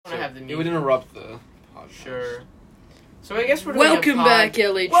have the music. It would interrupt the podcast. Sure. So I guess we're Welcome back,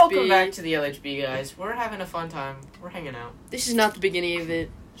 LHB. Welcome back to the LHB, guys. We're having a fun time. We're hanging out. This is not the beginning of it.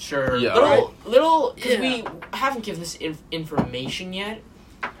 Sure. Yeah. Little, because we haven't given this information yet.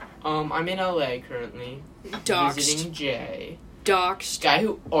 I'm in LA currently. Doxed. Visiting Jay. Doxed. Guy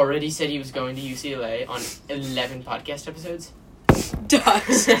who already said he was going to UCLA on 11 podcast episodes.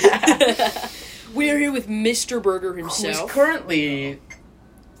 Doxed. We are here with Mr. Burger Who's himself. currently...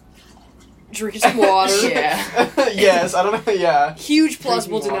 Drinking some water. Yeah. Yes, I don't know, yeah. Huge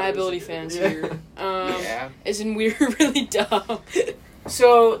plausible Drinking water. deniability fans Yeah. here. Yeah. As in, we're really dumb.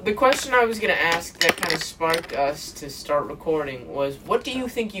 So, the question I was going to ask that kind of sparked us to start recording was, what do you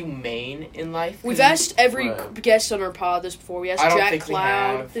think you main in life? We've asked every Right. guest on our pod this before. We asked I don't Jack think we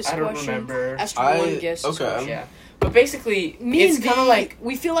Cloud have. this I don't question. remember. Asked I- one guest this okay. question. Yeah. But basically, Me it's and kind of like...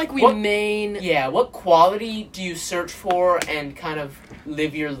 we feel like we what- main... Yeah, what quality do you search for and kind of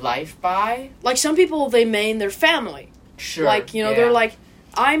live your life by? Like, some people, they main their family. Sure. Like, you know, yeah. they're like,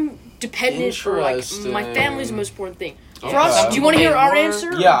 I'm dependent for, like, Interesting. my family's the most important thing. Yeah. For us, Okay. do you want to hear our More-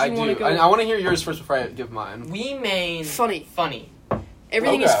 answer? Yeah, or I do. You wanna do. go I want to hear yours first before I give mine. We main... Funny. Funny.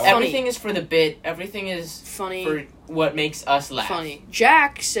 Everything Okay. is funny. Everything is for the bit. Everything is funny. for what makes us laugh. Funny.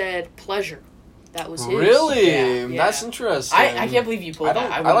 Jack said pleasure. That was his. Really? Yeah. That's interesting. I can't believe you pulled I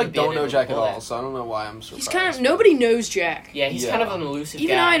that. don't wouldn't know be Jack at able to pull all, that. so I don't know why I'm surprised. He's kind of... Nobody knows Jack. Yeah, he's Yeah. kind of an elusive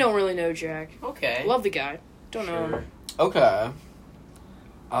Even guy. I don't really know Jack. Okay. Love the guy. Don't know Sure. him. Okay.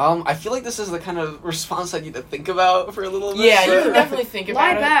 I feel like this is the kind of response I need to think about for a little bit. Yeah, you Sure. can definitely think about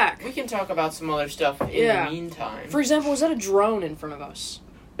Lie it. back. We can talk about some other stuff in Yeah. the meantime. For example, was that a drone in front of us?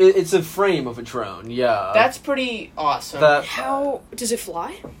 It's a frame of a drone, yeah. That's pretty awesome. That- How... Does it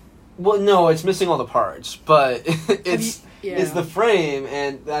fly? Well, no, it's missing all the parts, but it's Yeah. it's the frame,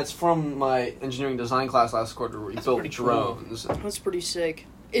 and that's from my engineering design class last quarter where we That's built pretty cool. drones. That's pretty sick.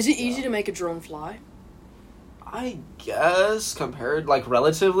 Is it easy to make a drone fly? I guess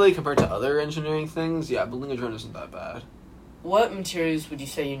relatively compared to other engineering things, yeah, building a drone isn't that bad. What materials would you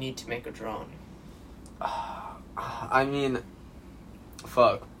say you need to make a drone? I mean,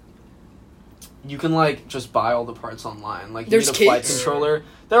 fuck. You can just buy all the parts online. Like, you There's need a flight kits? controller.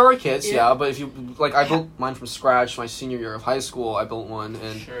 There are kits, Yeah. yeah, but if you I built mine from scratch my senior year of high school. I built one,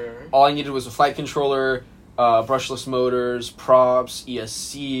 and Sure. all I needed was a flight controller, brushless motors, props,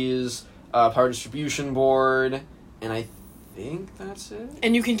 ESCs, power distribution board, and I think that's it.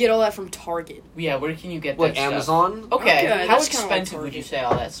 And you can get all that from Target. Yeah, where can you get that Like stuff? Amazon. Okay, Okay, how that's kinda like expensive would Target. you say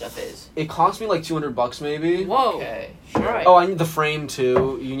all that stuff is? It cost me like $200 maybe. Whoa. Okay, sure. Alright. Oh, I need the frame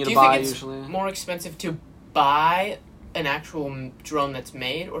too. You need Do to you buy think it's usually. more expensive to buy an actual drone that's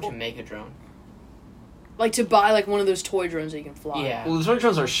made or to make a drone? Like, to buy, like, one of those toy drones that you can fly. Yeah. Well, the toy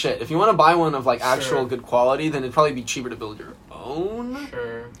drones are shit. If you want to buy one of actual Sure. good quality, then it'd probably be cheaper to build your own.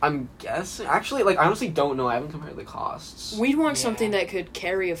 Sure. I'm guessing. Actually, I honestly don't know. I haven't compared the costs. We'd want Yeah. something that could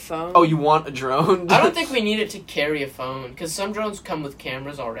carry a phone. Oh, you want a drone? I don't think we need it to carry a phone, because some drones come with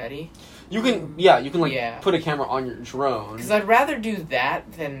cameras already. you can. Yeah, you can Yeah. put a camera on your drone. Because I'd rather do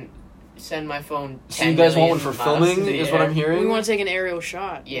that than send my phone 10 So you guys want one million for miles filming? to the Is what air. I'm hearing. We want to take an aerial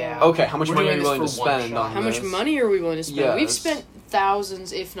shot. Yeah. Okay, how much We're money are doing you this willing to for one spend shot. on How much this? money are we willing to spend? We've Yes. spent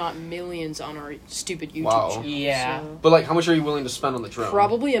thousands, if not millions, on our stupid YouTube Wow. channel. Yeah. so But how much are you willing to spend on the drone?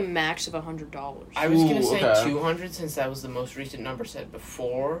 probably a max of $100. I was going to Ooh, say okay. 200 since that was the most recent number said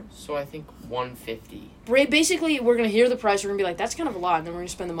before, so I think 150. Basically, we're going to hear the price, we're going to be like, that's kind of a lot, and then we're going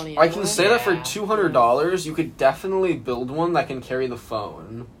to spend the money I anyway. can say that for Yeah. $200, you could definitely build one that can carry the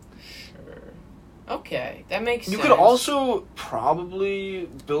phone. Sure. Okay, that makes You sense. could also probably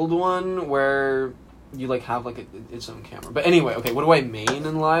build one where you have its own camera. But anyway, okay, what do I main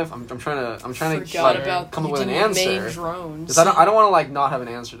in life? I'm trying to Forgot about come up you with an didn't main answer. drones. Because I don't want to not have an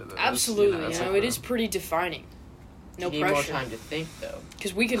answer to this. Absolutely, it's it is pretty defining. No you need more pressure. time to think, though.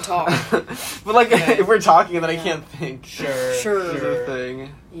 Because we can talk. But Yeah. if we're talking and then I Yeah. can't think. Sure. Sure. Is a thing.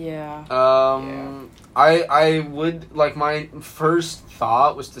 Yeah. I would my first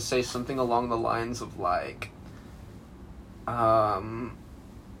thought was to say something along the lines of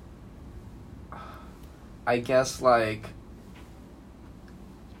I guess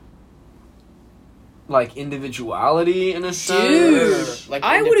individuality in a sense. Dude, Like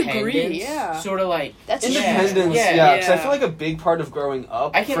I would agree, independence, yeah. Sort of That's Independence, Yeah. yeah. Because I Yeah. feel like a big part of growing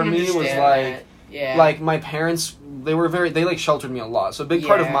up I can for me was understand that. Yeah. my parents, they sheltered me a lot. So a big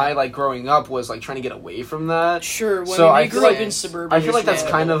part of Yeah. my growing up was trying to get away from that. Sure, when So I we feel grew up like- in suburbia. I feel like that's as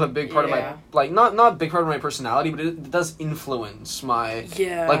kind well. of a big part Yeah. of my not a big part of my personality, but it does influence my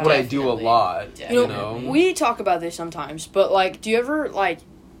Yeah. what I do a Definitely. lot. You You know, know, we talk about this sometimes, but do you ever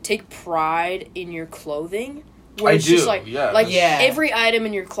take pride in your clothing? Where I it's do, just like, yeah. like Yeah. every item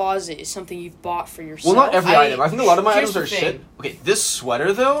in your closet is something you've bought for yourself. Well, not every item. I think a lot of my here's items the are thing. shit. Okay, this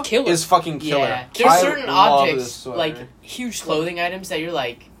sweater though Killer. is fucking killer. Yeah. There's I certain love this objects, sweater. like huge clothing items that you're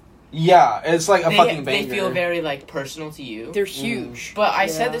like, yeah, it's like a fucking they banger. feel very like personal to you. They're huge. But I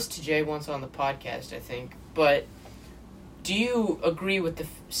Yeah. said this to Jay once on the podcast, I think. But do you agree with the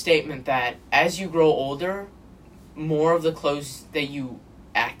statement that as you grow older, more of the clothes that you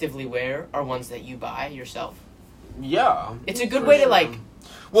actively wear are ones that you buy yourself? Yeah. It's a good For way to sure. like.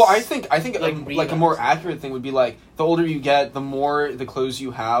 Well, I think Like a more accurate thing would be like the older you get, the more the clothes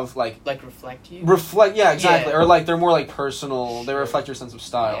you have like reflect you. reflect. Yeah, exactly. Yeah. Or like they're more like personal. They reflect your sense of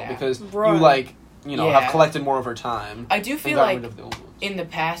style Yeah. because Right. you like have Yeah. collected more over time. I do and feel got like rid of the old ones. in the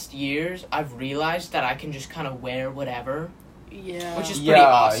past years, I've realized that I can just kind of wear whatever. Yeah. Which is pretty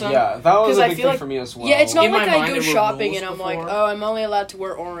awesome. Yeah, that was 'Cause a I big feel thing like- for me as well. Yeah, it's not In like my I mind, go there were shopping rules and I'm like, before. oh, I'm only allowed to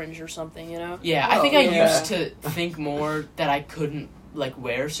wear orange or something, you know? Yeah, I think Oh, I yeah. used to think more that I couldn't like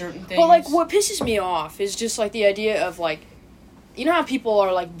wear certain things. But, like, what pisses me off is just, like, the idea of, like, you know how people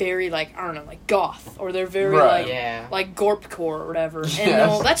are, like, very, like, I don't know, like, goth, or they're very, Right. Yeah. like gorpcore or whatever. And, Yes.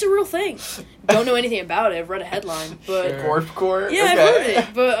 no, that's a real thing. Don't know anything about it. I've read a headline, but... Sure. Gorpcore? Yeah, I've Okay. heard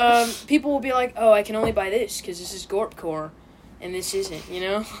it. But, people will be like, oh, I can only buy this, because this is gorpcore, and this isn't, you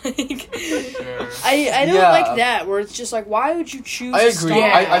know? Like... Sure. I don't Yeah. like that, where it's just like, why would you choose I a agree. style?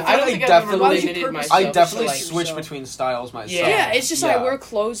 Yeah, I don't think think I I've ever definitely- Why would you limited purpose- myself. I to, definitely like, switch yourself. between styles myself. Yeah, it's just like, I Yeah. wear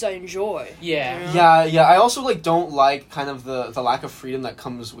clothes I enjoy. Yeah. You know? Yeah. I also like don't like kind of the lack of freedom that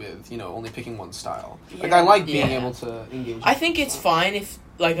comes with only picking one style. Like Yeah. I like being Yeah. able to engage. I think it's fine if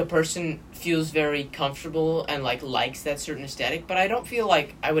like a person feels very comfortable and like likes that certain aesthetic, but I don't feel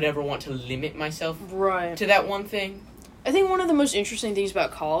like I would ever want to limit myself Right. to that one thing. I think one of the most interesting things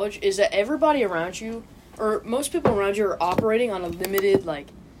about college is that everybody around you, or most people around you, are operating on a limited, like,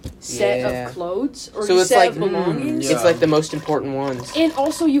 set Yeah. of clothes or So it's set like- of belongings. Yeah. It's like the most important ones. And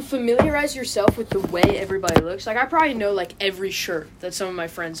also, you familiarize yourself with the way everybody looks. Like, I probably know, like, every shirt that some of my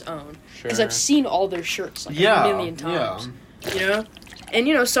friends own. Because I've seen all their shirts, like, a million times. You know?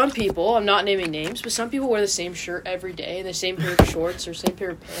 And, some people, I'm not naming names, but some people wear the same shirt every day and the same pair of shorts or same pair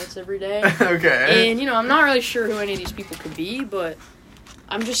of pants every day. Okay. And, I'm not really sure who any of these people could be, but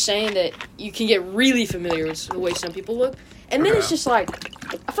I'm just saying that you can get really familiar with the way some people look. And then Okay. it's just like,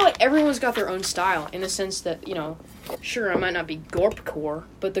 I feel like everyone's got their own style in the sense that, sure, I might not be gorpcore,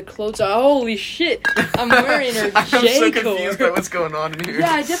 but the clothes are, holy shit, I'm wearing are I'm so J-core. confused by what's going on in here.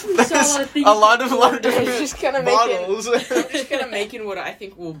 Yeah, I definitely saw a lot of things. a lot of different It's just kinda bottles. I'm just kind of making what I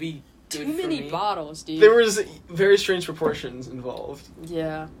think will be good Too for many me. bottles, dude. There was very strange proportions involved.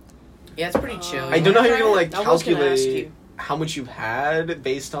 Yeah. Yeah, it's pretty chill. I don't know how you're gonna like I was gonna ask calculate you. how much you've had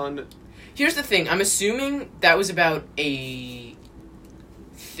based on. Here's the thing. I'm assuming that was about a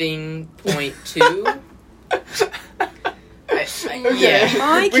thing point two. Yeah.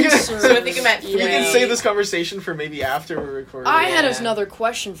 My We can- concern. So I think I'm at We can Yeah. save this conversation for maybe after we're recording. I had Yeah. another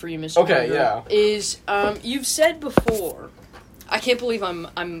question for you, Mr. Okay, Berger, yeah. Is you've said before, I can't believe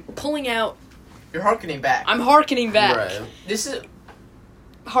I'm pulling out. You're harkening back. I'm harkening back. Right. This is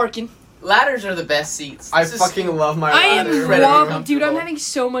Harken. ladders are the best seats. I This is- fucking love my I am ladder. incredibly wobbling, dude. I'm comfortable. having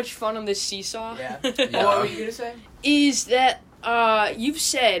so much fun on this seesaw. Yeah. Yeah. What were you gonna say? Is that you've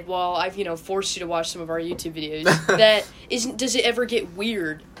said while I've forced you to watch some of our YouTube videos that does it ever get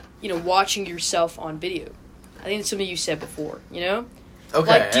weird, watching yourself on video? I think it's something you said before. Okay,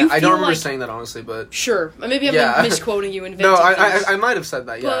 Like, do you I feel don't remember like- saying that honestly, but Sure, maybe I'm Yeah. misquoting you. Inventing no, things. I might have said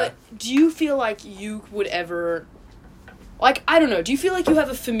that. Yeah. But do you feel like you would ever, like, I don't know, do you feel like you have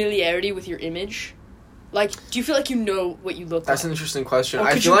a familiarity with your image? Like, do you feel like you know what you look That's an like? interesting question. Or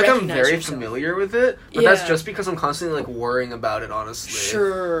I could feel you like I'm recognize very yourself? familiar with it, but that's Yeah. just because I'm constantly like worrying about it. Honestly,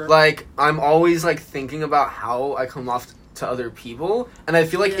 Sure. Like I'm always like thinking about how I come off to other people, and I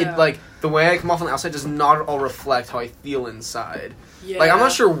feel like Yeah. it like the way I come off on the outside does not all reflect how I feel inside. Yeah. Like I'm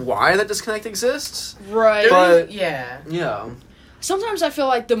not sure why that disconnect exists. Right. But- Yeah. Yeah. Sometimes I feel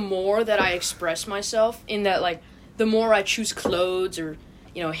like the more that I express myself, in that, like, the more I choose clothes or,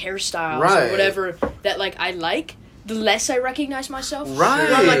 hairstyles Right. or whatever that, like, I like, the less I recognize myself. Right,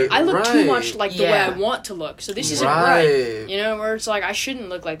 Where I'm like, I look too right. much like the way I Yeah. want to look, so this isn't Right. right. Where it's like, I shouldn't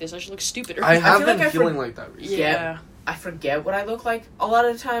look like this, I should look stupid. Or I have feel been like I feeling like that recently. yeah. I forget what I look like a lot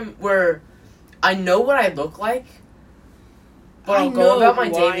of the time. Where I know what I look like, but I I'll know go about my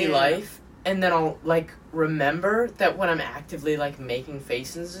who I daily am. life, and then I'll like remember that when I'm actively like making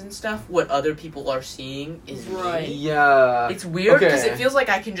faces and stuff, what other people are seeing is Right. me. Yeah. It's weird because Okay. it feels like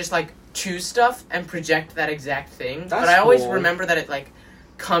I can just like choose stuff and project that exact thing, That's but I always cool. remember that it like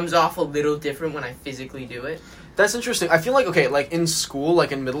comes off a little different when I physically do it. That's interesting. I feel like, okay, like, in school,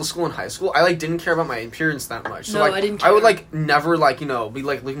 like, in middle school and high school, I, like, didn't care about my appearance that much. So, No, like, I didn't care. I would, like, never, like, you know, be,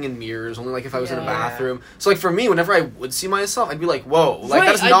 like, looking in mirrors, only, like, if I was in a bathroom. So, like, for me, whenever I would see myself, I'd be like, whoa, like,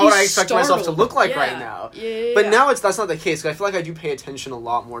 that's not what I expect myself to look like right now. Yeah. But now that's not the case, because I feel like I do pay attention a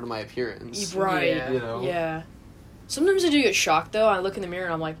lot more to my appearance. Right. Yeah. You know? Yeah. Sometimes I do get shocked, though. I look in the mirror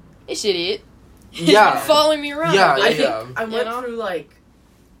and I'm like, this idiot. Yeah. He's following me around. Yeah, I think I You went know? through, like,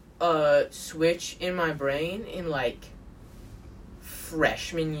 a switch in my brain in, like,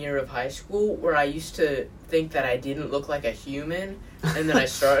 freshman year of high school where I used to think that I didn't look like a human, and then I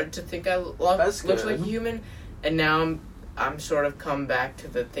started to think I looked like a human, and now I'm sort of come back to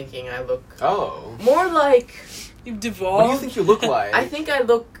the thinking I look more like... You've devolved. What do you think you look like? I think I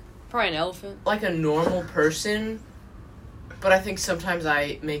look Probably an elephant. like a normal person, but I think sometimes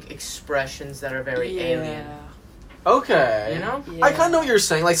I make expressions that are very alien. Okay. You know? Yeah. I kind of know what you're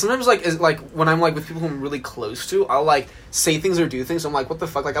saying. Like, sometimes, like, when I'm, like, with people who I'm really close to, I'll, like, say things or do things. I'm like, what the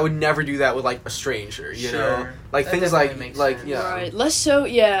fuck? Like, I would never do that with, like, a stranger, you know? Like, That things definitely makes like, sense. yeah. Right. Less so,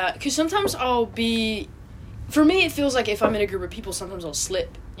 yeah. Because sometimes I'll be... For me, it feels like if I'm in a group of people, sometimes I'll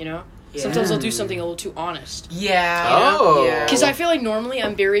slip, you know? Yeah. Sometimes I'll do something a little too honest. Yeah. Oh. Yeah. Because I feel like normally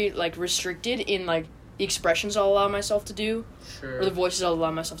I'm very, like, restricted in, like, the expressions I'll allow myself to do, or the voices I'll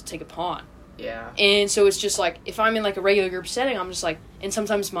allow myself to take upon. Yeah. And so it's just, like, if I'm in, like, a regular group setting, I'm just, like... And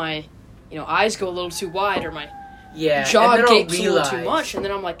sometimes my, you know, eyes go a little too wide, or my jaw and then I'll gapes a little too much, and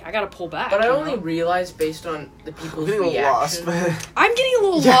then I'm like, I gotta pull back. But I you only know? realized based on the people's I'm getting a little reaction. lost, but... I'm getting a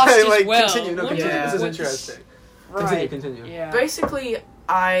little lost as like, well. continue. No, continue. Yeah. This is What's- interesting. Right. Continue. Yeah. Basically,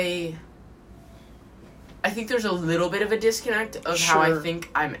 I think there's a little bit of a disconnect of how I Sure. think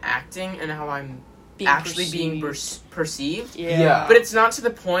I'm acting and how I'm Being actually perceived. being perceived. Yeah. But it's not to the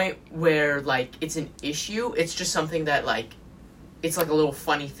point where, like, it's an issue. It's just something that, like, it's like a little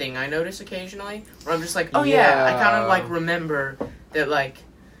funny thing I notice occasionally. Where I'm just like, oh yeah, I kind of, like, remember that, like,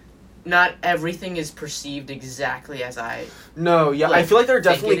 not everything is perceived exactly as I... No, yeah, like, I feel like there are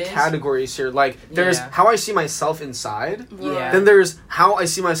think definitely it is. categories here. Like, there's Yeah. how I see myself inside. Yeah. Then there's how I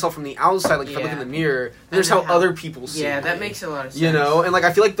see myself from the outside, like if I look in the mirror. Then there's then how other people see Yeah, me. that makes a lot of sense. You know, and like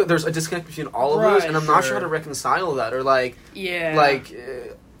I feel like there's a disconnect between all of those, Right, and I'm not sure sure. how to reconcile that or like, Yeah.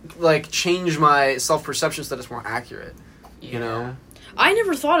 like change my self perception so that it's more accurate. Yeah. You know, I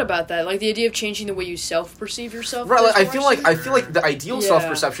never thought about that. Like the idea of changing the way you self-perceive yourself. right? Like, towards I person. feel like the ideal Yeah. self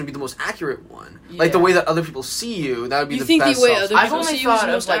perception would be the most accurate one. Like the Yeah. way that other people see you, that would be You the think the best way self. other I've people only see you is thought the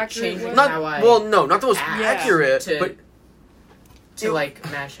of, most like, accurate changing way? not how I well, no, not the most act accurate, to- but to like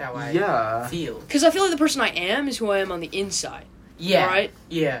match how I yeah, feel. Because I feel like the person I am is who I am on the inside. Yeah. Right?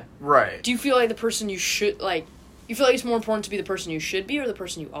 Yeah. right. Do you feel like the person you should like? You feel like it's more important to be the person you should be or the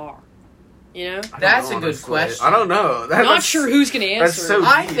person you are? You know? I don't That's know, a good honestly. question. I don't know. I'm not That's- sure who's gonna answer. That's so.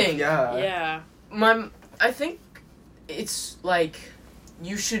 I deep, think- yeah. Yeah. I think it's like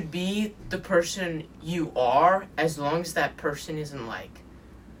you should be the person you are as long as that person isn't like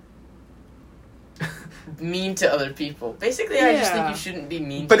mean to other people. Basically, I just think Yeah. you shouldn't be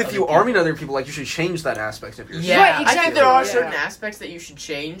mean But to if other you people. are mean to other people, like you should change that aspect of yourself. Yeah, Right, I think exactly, there are yeah. certain aspects that you should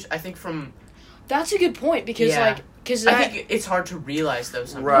change. I think That's a good point because Yeah. because I think it's hard to realize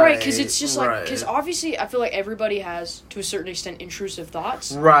those sometimes. right because it's just like right. because obviously I feel like everybody has to a certain extent intrusive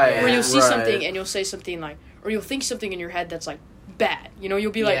thoughts. Right. Yeah. Where you'll see right. something and you'll say something like, or you'll think something in your head that's like bad. You know,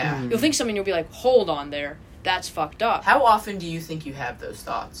 you'll be like, Yeah. you'll think something, and you'll be like, hold on there, that's fucked up. How often do you think you have those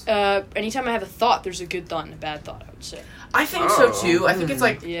thoughts? Anytime I have a thought, there's a good thought and a bad thought. I would say. I think so Oh. too. I think it's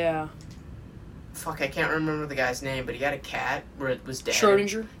like Yeah. fuck. I can't remember the guy's name, but he had a cat where it was dead.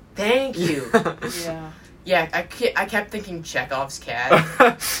 Schrodinger. Thank you. Yeah. Yeah, I kept thinking Chekhov's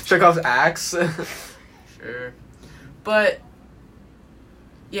cat. Chekhov's axe. Sure. But,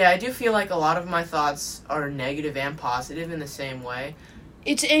 yeah, I do feel like a lot of my thoughts are negative and positive in the same way.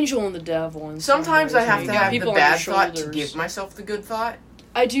 It's angel and the devil. In some Sometimes ways. I have You to got have the people on bad your thought to shoulders. give myself the good thought.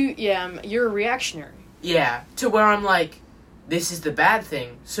 I do. Yeah. You're a reactionary. Yeah, to where I'm like, this is the bad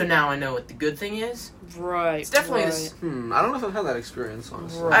thing, so now I know what the good thing is. Right. It's definitely right. this. I don't know if I've had that experience,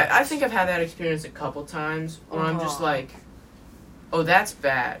 honestly. Right. I think I've had that experience a couple times where I'm just Uh-huh. like, oh, that's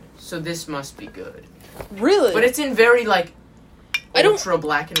bad, so this must be good. Really. But it's in very, like, I don't- ultra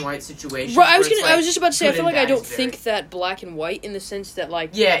black and white situations. Right, I was where it's, I was just about to say. I good feel and like I bad don't is think that black and white in the sense that like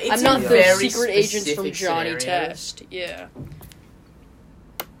Yeah, it's I'm not in the very secret agents from specific Johnny scenarios. Test. Yeah.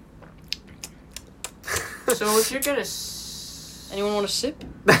 So if you're gonna, Anyone want to sip?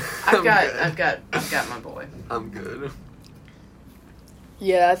 I've got my boy. I'm good.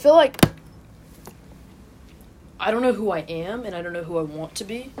 Yeah, I feel like I don't know who I am, and I don't know who I want to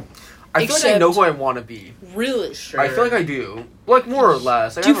be. I feel like I know who I want to be. Really? Sure. I feel like I do. Like, more or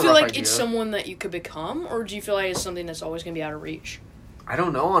less. Do you feel like it's someone that you could become, or do you feel like it's something that's always going to be out of reach? I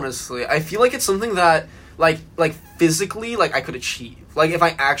don't know, honestly. I feel like it's something that, like physically, like, I could achieve. Like, if I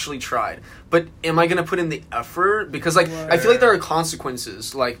actually tried. But am I going to put in the effort? Because, like, I feel like there are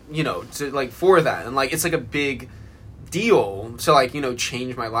consequences, like, you know, to, like, for that. And, like, it's, like, a big deal to, like, you know,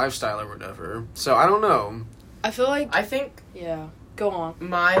 change my lifestyle or whatever. So, I don't know. I feel like... I think... Yeah. Go on.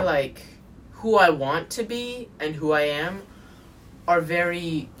 My, like, who I want to be and who I am are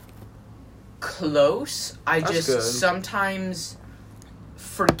very close. That's good. Sometimes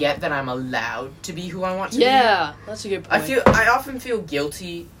forget that I'm allowed to be who I want to be. Yeah, that's a good point. I often feel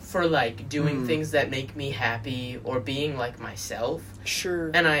guilty for, like, doing things that make me happy or being, like, myself.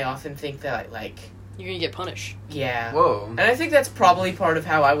 Sure. And I often think that, like... You're gonna get punished. Yeah. Whoa. And I think that's probably part of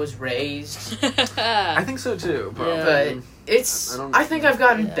how I was raised. I think so, too. Probably. Yeah. But I think I've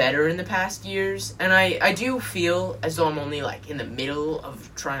gotten better in the past years. And I do feel as though I'm only, like, in the middle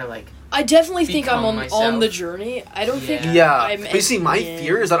of trying to, like... I definitely think I'm on the journey. I don't think I'm... But you see, my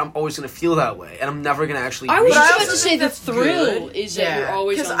fear is that I'm always going to feel that way, and I'm never going to actually... I was just about to say the thrill is that you're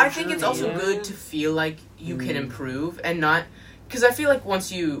always on the journey. Because I think it's also good to feel like you can improve and not... Because I feel like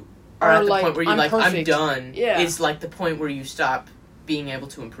once you are at the point where you're like, I'm done, it's like the point where you stop being able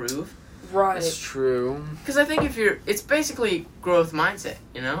to improve. Right. That's true. Because I think it's basically growth mindset,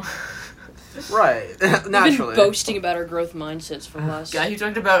 you know? Right. Naturally. We've been boasting about our growth mindsets for the last... Guy who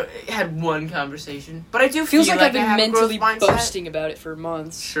talked about had one conversation. But I do Feels feel like I've been I mentally boasting about it for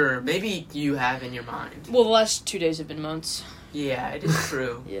months. Sure, maybe you have in your mind. Well, the last 2 days have been months. Yeah, it is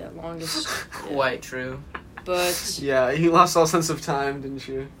true. Yeah, longest. Quite true. But... Yeah, you lost all sense of time, didn't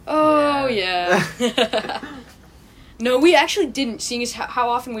you? Oh, yeah. No, we actually didn't, seeing as how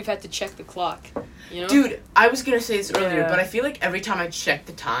often we've had to check the clock. You know? Dude, I was gonna say this earlier, but I feel like every time I check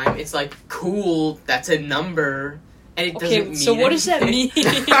the time, it's like, cool, that's a number, and it doesn't mean so what does that mean?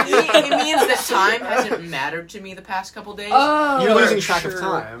 It means that time hasn't mattered to me the past couple days. Oh, you're losing track of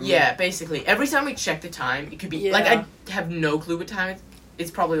time. Yeah, basically. Every time we check the time, it could be, like, I have no clue what time it's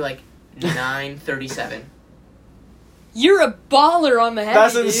probably, like, 9:37. You're a baller on the head.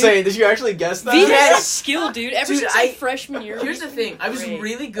 That's insane. Did you actually guess that? That's a skill, dude. Ever since freshman year. Here's the thing. I was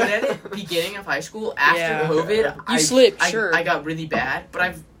really good at it beginning of high school. After COVID, you slipped, sure. I got really bad,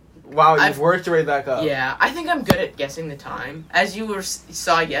 but you've worked your way back up. Yeah, I think I'm good at guessing the time. As you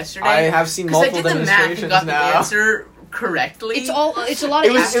saw yesterday. I have seen multiple demonstrations now. I did the math and got the answer correctly. It's a lot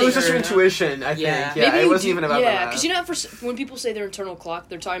of it was just your intuition, I think. Yeah, it wasn't even about the math. Because you know, when people say their internal clock,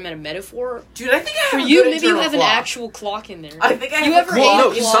 they're talking about a metaphor. Dude, I think I have for you, maybe you have an actual clock in there. I think I have a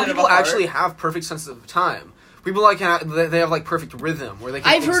clock. Some people actually have perfect sense of time. People they have like perfect rhythm where they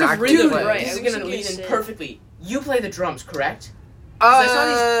can I've heard of rhythm, right? This is gonna lead in perfectly. You play the drums, correct?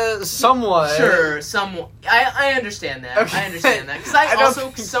 Somewhat. Sure, somewhat. I understand that. Okay. I understand that. Because I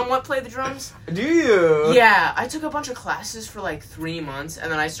also somewhat play the drums. Do you? Yeah, I took a bunch of classes for like 3 months,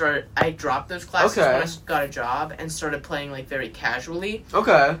 and then I dropped those classes when I got a job and started playing like very casually.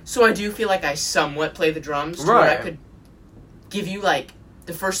 Okay. So I do feel like I somewhat play the drums to where I could give you like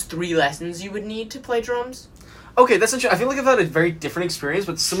the first 3 lessons you would need to play drums. Okay, that's interesting. I feel like I've had a very different experience,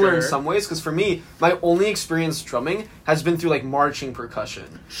 but similar in some ways, because for me, my only experience drumming has been through, like, marching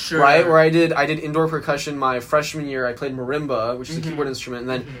percussion. Sure. Right? Where I did indoor percussion my freshman year, I played marimba, which is a keyboard instrument, and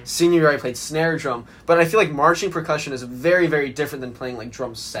then senior year I played snare drum. But I feel like marching percussion is very, very different than playing, like,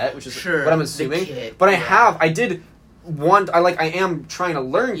 drum set, which is what I'm assuming. But I am trying to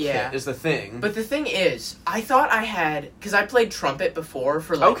learn kit, is the thing. But the thing is, I thought I had, because I played trumpet before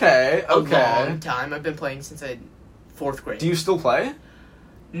for like a long time. I've been playing since 4th grade. Do you still play?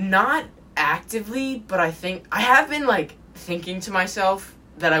 Not actively, but I think, I have been like thinking to myself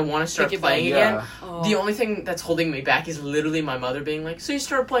that I want to start playing again. Oh. The only thing that's holding me back is literally my mother being like, so you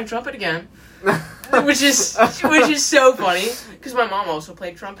started playing trumpet again? which is so funny because my mom also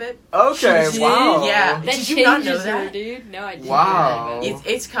played trumpet. Okay, wow. Yeah, did you not know that, her, dude? No, I didn't. Wow,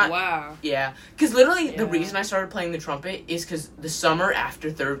 it's kind. Wow. Yeah, because literally the reason I started playing the trumpet is because the summer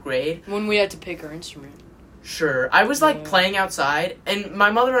after 3rd grade, when we had to pick our instrument. Sure, I was like playing outside, and my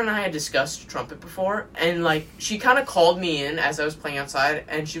mother and I had discussed trumpet before, and like she kind of called me in as I was playing outside,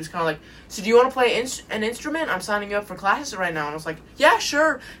 and she was kind of like, so do you want to play an instrument? I'm signing you up for classes right now. And I was like, yeah,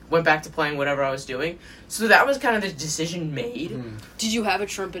 sure. Went back to playing whatever I was doing. So that was kind of the decision made. Did you have a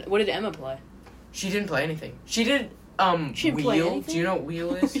trumpet? What did Emma play? She didn't play anything. She did she didn't wheel. Play anything? Do you know what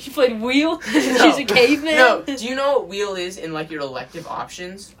wheel is? She played wheel? No. She's a caveman? No. Do you know what wheel is in like your elective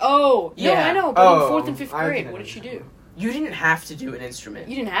options? Oh, yeah. No, I know. But in 4th and 5th grade, what did she do? You didn't have to do an instrument.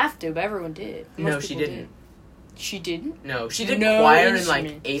 You didn't have to, but everyone did. No, she didn't. She didn't? No, she did No choir in instrument.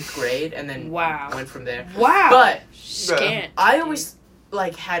 like 8th grade, and then went from there. Wow. But Scant. I always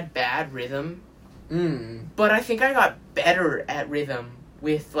like had bad rhythm. But I think I got better at rhythm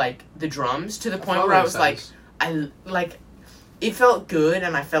with like the drums to the point where I was like, it felt good,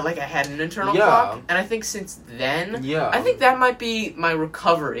 and I felt like I had an internal clock. And I think since then, I think that might be my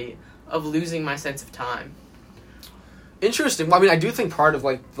recovery of losing my sense of time. Interesting. Well, I mean, I do think part of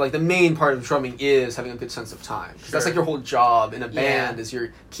like the main part of drumming is having a good sense of time, because that's like your whole job in a band is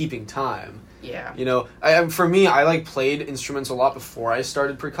you're keeping time. Yeah. You know, for me, I like played instruments a lot before I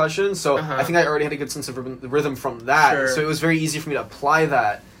started percussion, so I think I already had a good sense of rhythm from that. So it was very easy for me to apply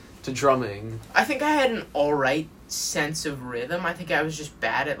that to drumming. I think I had an alright sense of rhythm. I think I was just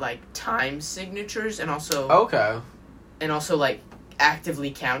bad at like time signatures and also like actively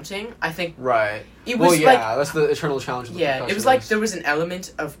counting. I think it was that's the eternal challenge of the it was like there was an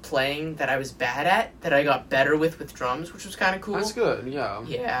element of playing that I was bad at that I got better with drums, which was kind of cool. That's good.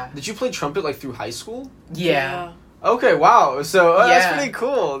 Yeah. Did you play trumpet like through high school? Yeah. Okay, wow. So that's pretty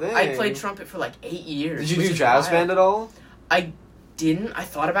cool. Dang. I played trumpet for like 8 years. Did you do jazz band at all? I didn't. I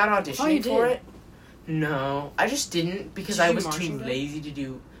thought about auditioning for it. No, I just didn't because I was too lazy to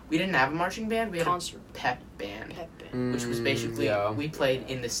do. We didn't have a marching band. We had a pep band. Which was basically we played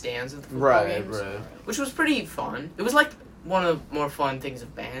in the stands of the football games, which was pretty fun. It was like one of the more fun things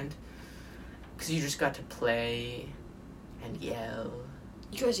of band, because you just got to play and yell.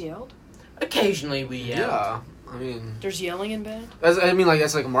 You guys yelled? Occasionally we yelled. Yeah, I mean, there's yelling in band.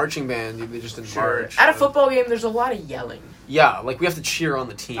 That's like a marching band. They just didn't march. At a football game, there's a lot of yelling. Yeah, like we have to cheer on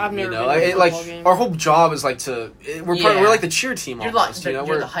the team. I've never been to a football game. Our whole job is like we're like the cheer team almost.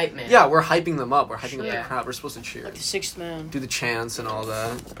 You're the hype man. Yeah, we're hyping them up. We're hyping up the crowd. We're supposed to cheer. Like the sixth man. Do the chants and all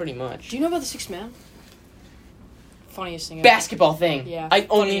that. Pretty much. Do you know about the sixth man? Funniest thing ever. Basketball thing. Yeah. I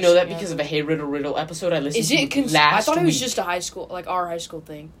only know that because of a Hey Riddle Riddle episode I listened to last I thought it was week. just a high school, like our high school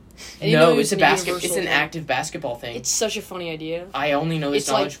thing. No, it's an active basketball thing. It's such a funny idea. I only know this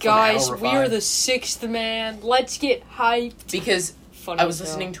knowledge from guys, we are the sixth man. Let's get hyped. Because I was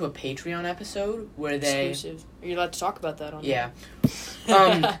listening to a Patreon episode where Exclusive. Are you allowed to talk about that on here?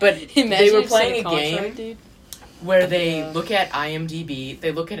 But they were playing a game where they look at IMDb,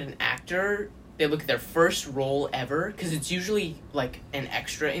 they look at an actor, they look at their first role ever, because it's usually like an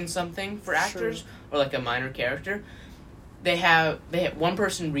extra in something for actors, or like a minor character. They have one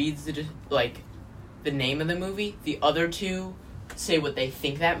person reads the name of the movie, the other two say what they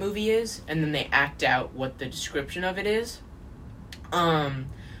think that movie is, and then they act out what the description of it is.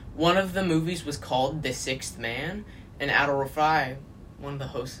 One of the movies was called The Sixth Man, and Adol Rafai, one of the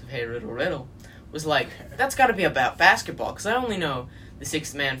hosts of Hey Riddle Riddle, was like, that's gotta be about basketball, because I only know The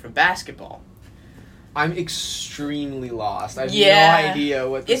Sixth Man from basketball. I'm extremely lost. I have no idea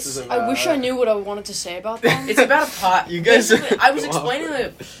what this is about. I wish I knew what I wanted to say about that. It's about a pot. You guys, I was explaining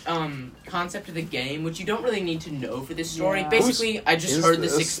the concept of the game, which you don't really need to know for this story. Yeah. Basically, I just heard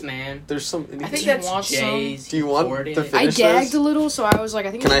this? The Sixth Man. There's some. I think that's Jay's. Do you want to finish I gagged a little, so I was like,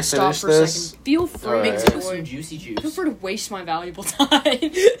 I think Can I I stop for a second. Feel free. Right. Mix it with some juicy juice. Feel free to waste my valuable time.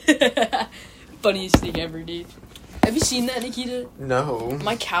 Funniest thing ever, dude. Have you seen that, Nikita? No.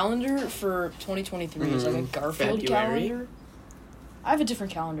 My calendar for 2023 is like a Garfield calendar. I have a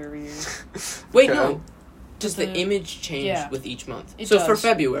different calendar every year. Wait, no. Does the image change with each month? It so does. For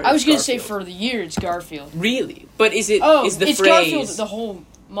February, I was going to say for the year, it's Garfield. Really? But is it? Oh, is the it's phrase, Garfield the whole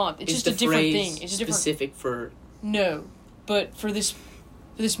month. It's just a different thing. It's a different specific for. No, but for this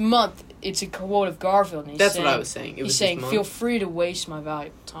month, it's a quote of Garfield. And That's what I was saying. He's saying, "Feel free to waste my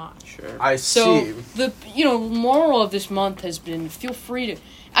valuable time." Sure. I see. So the moral of this month has been feel free to.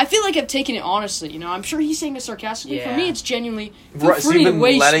 I feel like I've taken it honestly. I'm sure he's saying it sarcastically. Yeah. For me, it's genuinely feel free so you've been to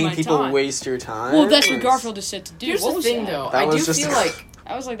waste letting my people time. waste your time. Well, that's what Garfield is said to do. Here's what the was thing, that? though. That I do feel like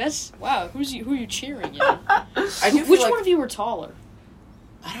I was like, that's wow. Who are you cheering? I do. Which one of you were taller?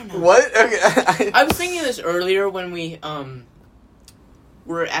 I don't know. What? Okay. I was thinking of this earlier when we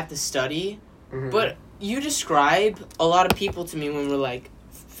were at the study, but you describe a lot of people to me when we're like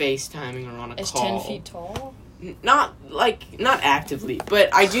FaceTiming or on a call. As 10 feet tall? Not actively,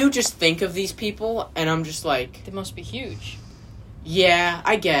 but I do just think of these people, and I'm just like, they must be huge. Yeah,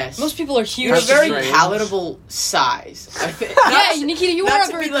 I guess most people are huge. You're a very palatable size. Yeah, Nikita, you are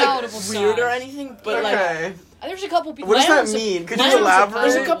a very palatable size. Weird or anything, but there's a couple people. What does that mean? Could you elaborate?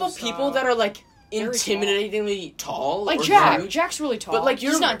 There's a couple people that are like intimidatingly tall. Like Jack. Huge. Jack's really tall. But like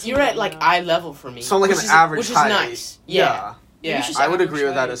you're at like eye level for me. So like an average height. Which is nice. Yeah. I would agree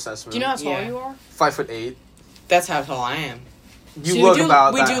with that assessment. Do you know how tall you are? 5'8". That's how tall I am. We do look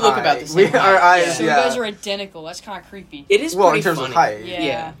about the same. Our eyes, So you guys are identical. That's kind of creepy. It is well pretty in terms funny. of height.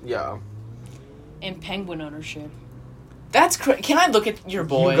 Yeah. and penguin ownership. That's Can I look at your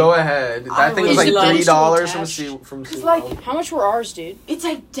boy? You go ahead. That thing was like $3 from Cause like, how much were ours, dude? It's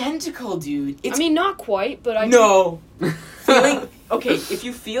identical, dude. I mean, not quite, but I no. Okay, if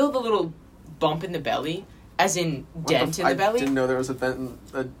you feel the little bump in the belly, as in dent in the belly. I didn't know there was a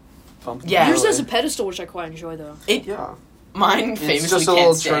bump. Yeah, yours has a pedestal, which I quite enjoy, though. Mine famously it's just a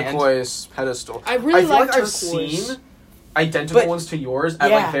little turquoise pedestal. I really like turquoise. I've seen identical ones to yours at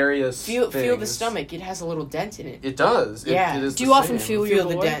like various feel the stomach. It has a little dent in it. It does. Yeah. It is Do you often feel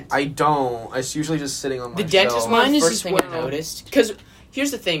the dent? I don't. It's usually just sitting on my The dent shelf. is my first thing I noticed. Because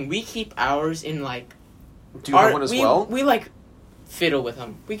here's the thing: we keep ours in like. Do you have one as well? We like fiddle with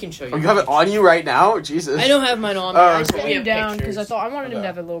them. We can show you. Oh, you have it on you right now? Jesus. I don't have mine on me. I set him down because I thought I wanted him to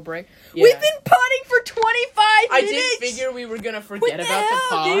have a little break. Yeah. We've been putting for 25 minutes! I did figure we were going to forget about the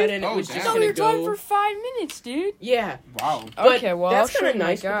pod, dude? and it was just going to go. We were talking for 5 minutes, dude. Yeah. Wow. But okay, well, that's kind of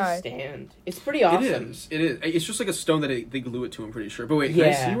nice with the stand. It's pretty awesome. It is. It's just like a stone that they glue it to, I'm pretty sure. But wait, can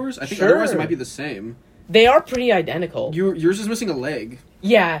I see yours? I think otherwise it might be the same. They are pretty identical. Yours is missing a leg.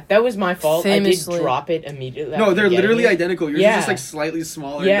 Yeah, that was my fault. Famously. I did drop it immediately. No, they're literally identical. Yours is just like slightly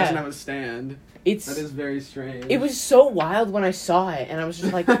smaller. Yeah. It doesn't have a stand. That is very strange. It was so wild when I saw it, and I was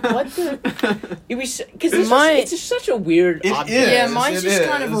just like, "What the?" It was because it's just such a weird object. Yeah, mine's just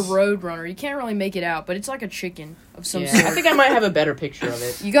kind of a road runner. You can't really make it out, but it's like a chicken of some sort. I think I might have a better picture of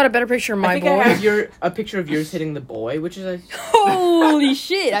it. You got a better picture of my boy? I have a picture of yours hitting the boy, which is a holy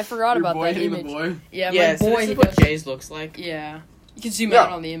shit! I forgot about that image. The boy? Yeah, my so boy. this is what Jay's looks like. Yeah, you can zoom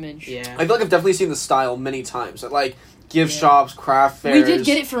out on the image. Yeah, I feel like I've definitely seen the style many times. Like gift shops, craft fairs. We did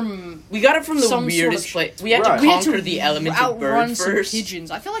get it from. We got it from the weirdest place. We had to conquer the element of bird first. Pigeons.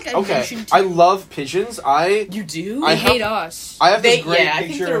 I feel like I mentioned. I love pigeons. You do? They hate us. I have this great picture I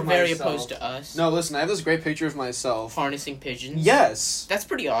think they're of very myself. opposed to us. No, listen, I have this great picture of myself harnessing pigeons. Yes, that's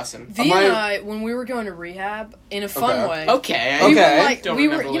pretty awesome. V and I, when we were going to rehab, in a fun way. We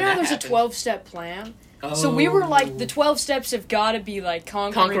were you know, there's a 12-step plan. Oh. So we were like, the 12 steps have got to be like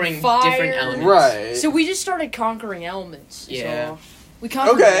conquering fire. Different elements. Right. So we just started conquering elements. Yeah. So we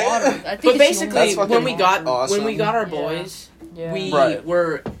conquered water. I think but basically, when we got our Yeah. boys, we Right.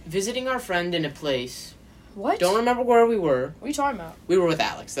 were visiting our friend in a place. What? Don't remember where we were. What are you talking about? We were with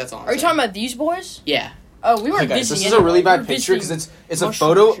Alex. That's all. Are you talking about these boys? Yeah. Oh, we weren't guys, visiting. this is a really bad picture because it's a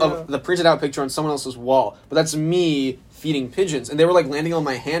photo of the printed out picture on someone else's wall. But that's me feeding pigeons, and they were like landing on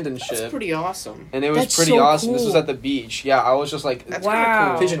my hand and shit. That's pretty awesome. And it was pretty awesome. Cool. This was at the beach. Yeah, I was just like, that's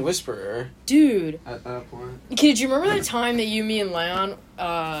wow, cool. Pigeon whisperer, dude. At that point, kid, do you remember that time that you, me, and Leon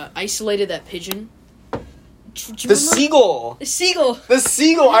isolated that pigeon? The seagull. The seagull. The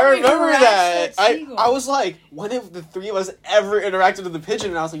seagull. I remember that. Seagull. I was like, when have the three of us ever interacted with the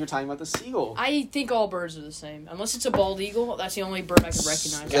pigeon? And I was like, you're talking about the seagull. I think all birds are the same. Unless it's a bald eagle, that's the only bird I can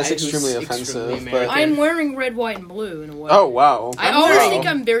recognize. That's extremely offensive. But I'm wearing red, white, and blue in a way. Oh, wow. I always think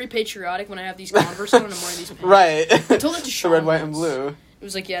I'm very patriotic when I have these Converse on and I'm wearing these pants. Right. I told that to Sean. The red, white, and blue. It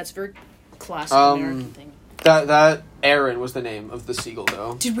was like, yeah, it's a very classic American thing. That Aaron was the name of the seagull,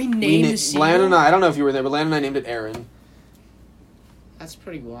 though. Did we name the seagull? Lan and I don't know if you were there, but Lan and I named it Aaron. That's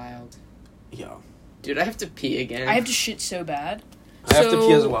pretty wild. Yeah. Dude, I have to pee again. I have to shit so bad. I have to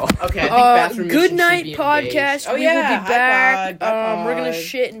pee as well. Okay, I think bathroom good night, podcast. Oh, we will be back. We're going to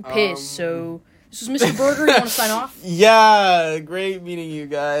shit and piss, so... This was Mr. Burger. You want to sign off? Yeah, great meeting you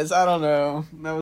guys. I don't know. That was